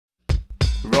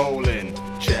rolling,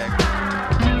 check.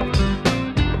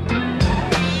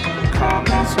 Calm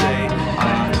and stay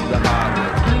on the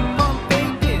hardwood. Pump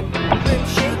bacon, rip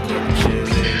shaking,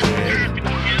 chilling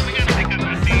with.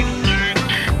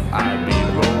 I be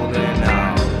rolling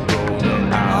out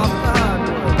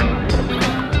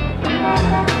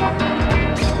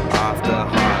off the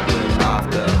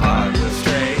hardwood,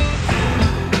 straight.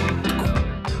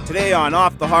 Today on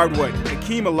Off the Hardwood,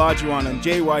 Hakeem Olajuwon and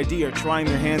JYD are trying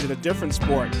their hands at a different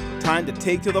sport. Time to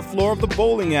take to the floor of the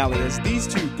bowling alley as these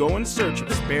two go in search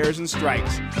of spares and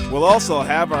strikes. We'll also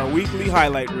have our weekly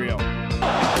highlight reel.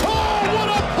 Oh, what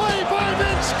a play by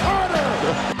Vince Carter!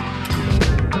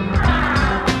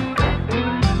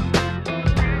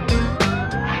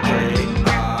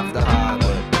 Off the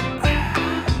hardwood.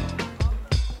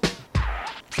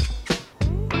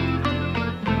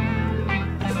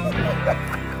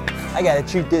 I gotta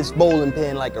treat this bowling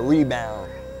pin like a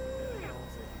rebound.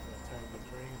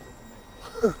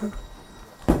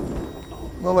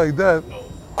 Not like that.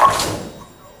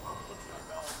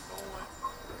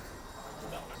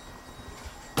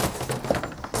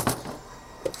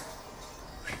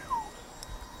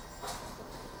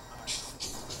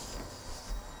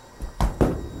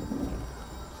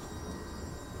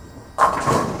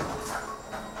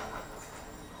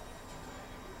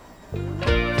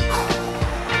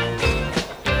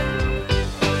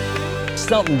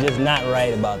 Something just not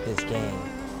right about this game.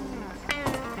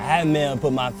 I haven't been able to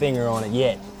put my finger on it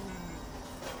yet.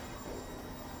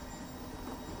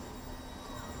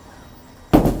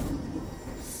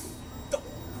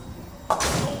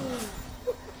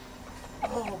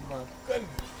 Oh my goodness.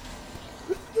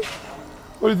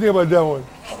 What do you think about that one?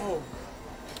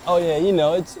 Oh yeah, you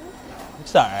know, it's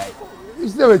all right. You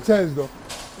still have a chance though.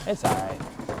 It's all right.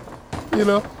 You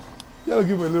know? You gotta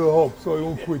give him a little hope so he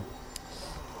won't quit.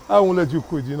 I won't let you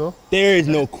quit, you know? There is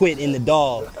no quit in the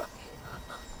dog.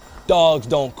 Dogs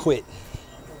don't quit.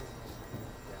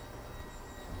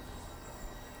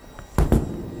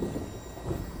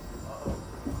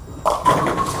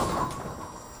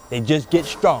 They just get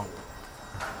strong.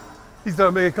 He's trying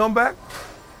to make a comeback?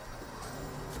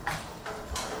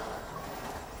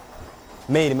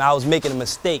 Made him, I was making a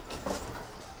mistake.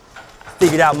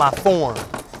 Figured out my form.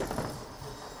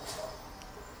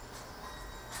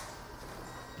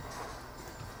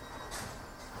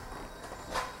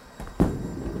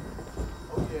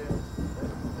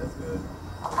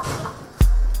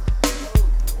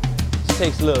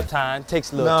 Takes a little time,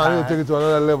 takes a little time. Nah, he'll take it to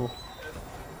another level.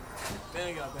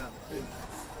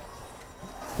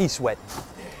 He's sweating.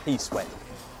 He's sweating.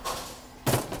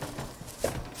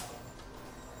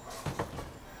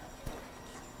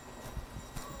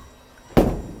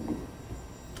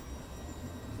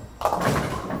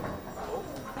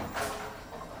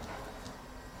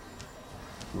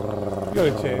 Got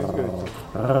a chance, got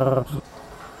a chance.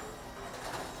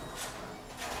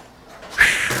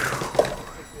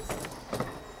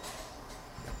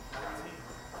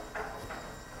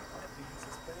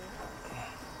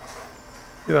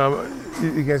 You know,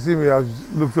 you can see me, I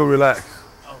look so relaxed.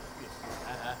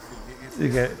 You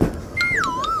can,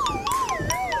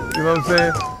 you know what I'm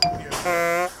saying?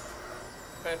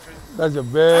 That's a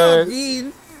bad,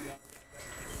 you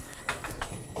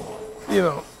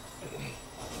know.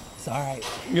 It's all right.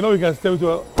 You know we can step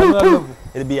to another level.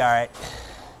 It'll be all right.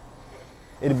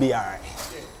 It'll be all right.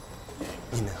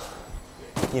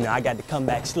 You know, I got to come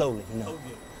back slowly, you know.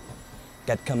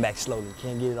 Got to come back slowly.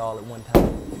 Can't get it all at one time.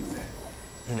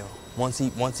 You know, once he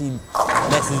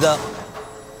messes up,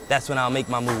 that's when I'll make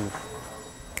my move.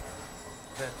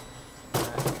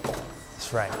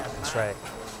 That's right, that's right.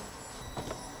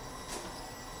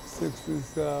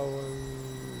 67.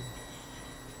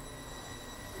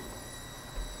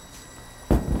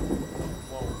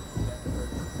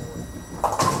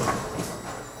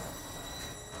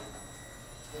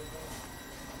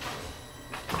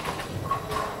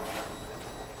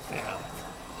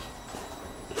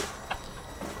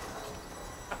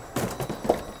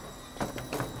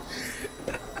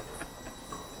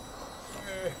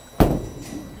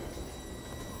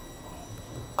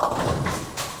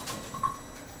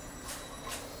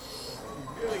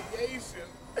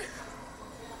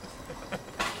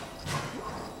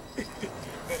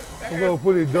 I'm gonna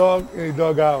put a dog in a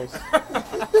dog house.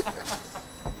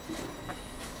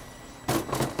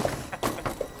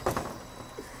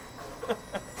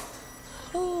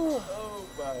 Oh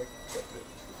my goodness.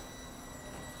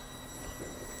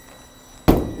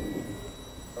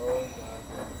 Oh my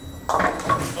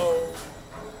goodness. Oh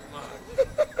my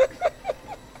goodness.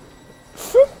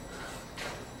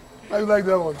 How you like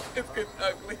that one? It's getting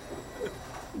ugly.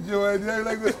 JYD, how you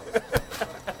like that?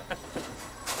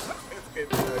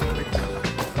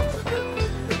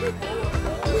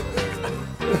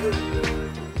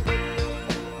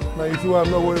 Now you see why I'm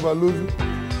not worried about losing?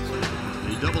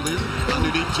 He doubled in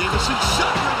underneath Jameson.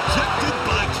 Shot rejected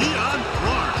by Keon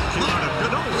Clark. Florida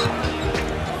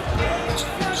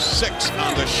Canucks. 6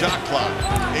 on the shot clock.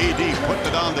 AD putting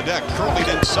it on the deck, curling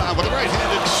inside with a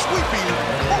right-handed sweeping.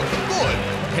 Oh, good.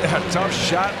 Yeah, tough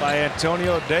shot by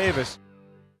Antonio Davis.